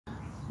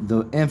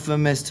The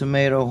infamous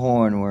tomato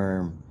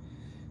hornworm.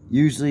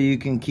 Usually you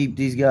can keep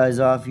these guys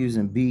off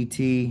using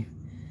BT.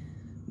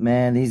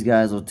 Man, these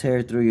guys will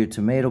tear through your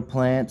tomato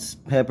plants,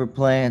 pepper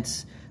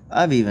plants.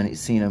 I've even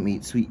seen them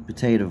eat sweet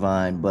potato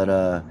vine,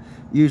 but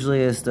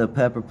usually it's the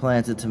pepper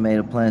plants and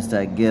tomato plants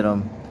that get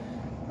them.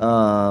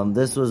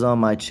 This was on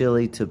my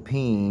chili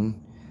tapine.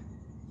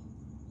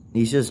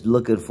 He's just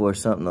looking for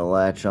something to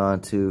latch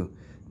onto.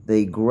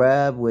 They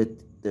grab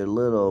with their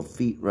little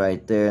feet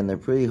right there, and they're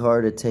pretty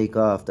hard to take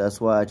off. That's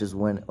why I just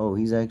went, oh,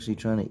 he's actually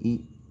trying to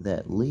eat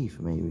that leaf,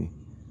 maybe.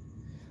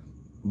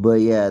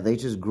 But yeah, they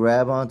just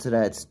grab onto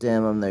that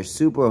stem, and they're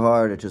super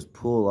hard to just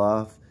pull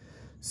off.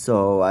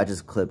 So I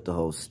just clipped the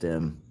whole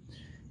stem.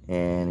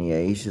 And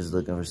yeah, he's just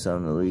looking for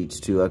something to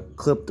reach to. I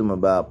clipped him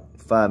about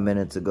 5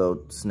 minutes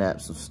ago,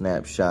 snapped some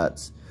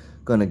snapshots.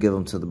 Gonna give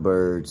them to the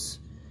birds.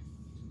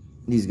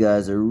 These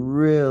guys are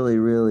really,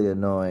 really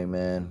annoying,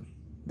 man.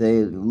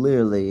 They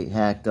literally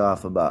hacked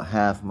off about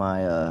half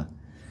my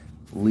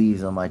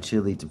leaves on my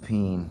chili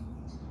tapine.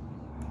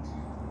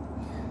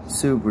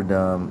 Super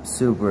dumb,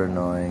 super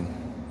annoying.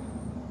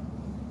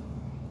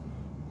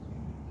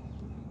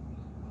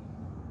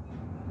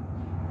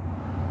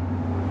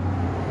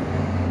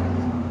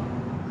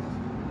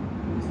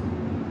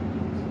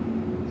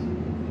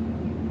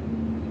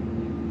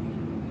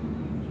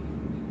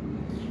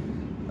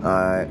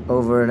 Alright,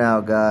 over and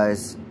out,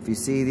 guys. If you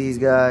see these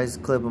guys,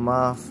 clip them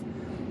off.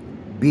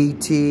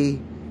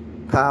 BT,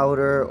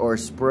 powder, or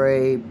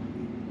spray,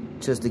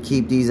 just to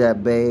keep these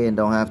at bay and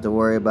don't have to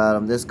worry about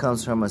them. This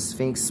comes from a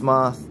sphinx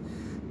moth.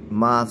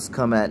 Moths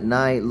come at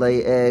night,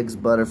 lay eggs.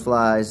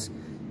 Butterflies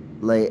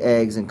lay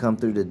eggs and come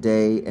through the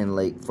day and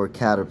lay for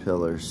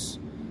caterpillars.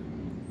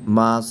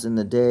 Moths in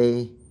the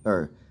day,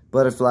 or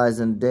butterflies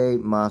in the day,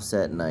 moths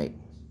at night.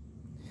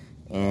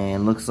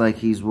 And looks like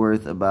he's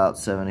worth about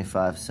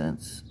 75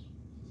 cents.